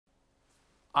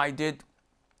I did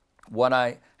what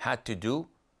I had to do,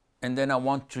 and then I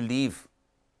want to leave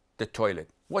the toilet.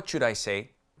 What should I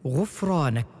say?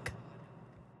 غفرانك.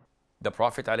 The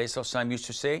Prophet ﷺ used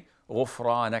to say,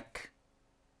 غفرانك,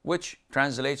 which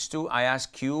translates to, I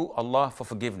ask you, Allah, for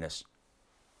forgiveness.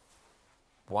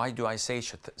 Why do I say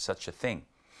such a thing?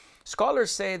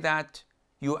 Scholars say that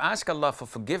you ask Allah for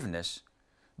forgiveness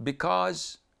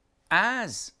because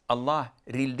as Allah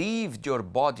relieved your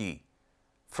body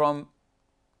from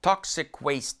toxic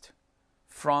waste,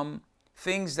 from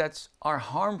things that are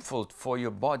harmful for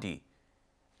your body,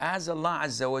 as Allah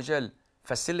Azza wa Jal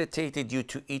facilitated you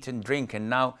to eat and drink and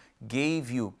now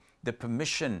gave you the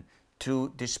permission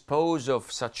to dispose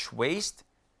of such waste,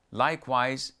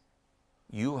 likewise,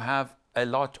 you have a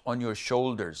lot on your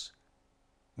shoulders,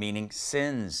 meaning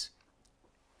sins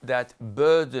that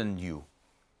burden you.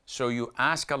 So you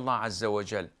ask Allah Azza wa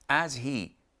Jal, as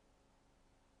He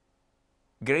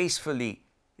gracefully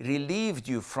relieved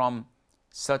you from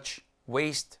such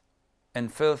waste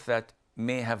and filth that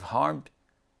may have harmed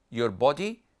your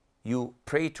body, you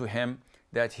pray to Him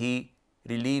that He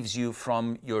relieves you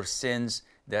from your sins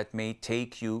that may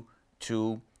take you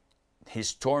to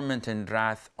His torment and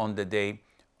wrath on the day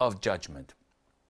of judgment.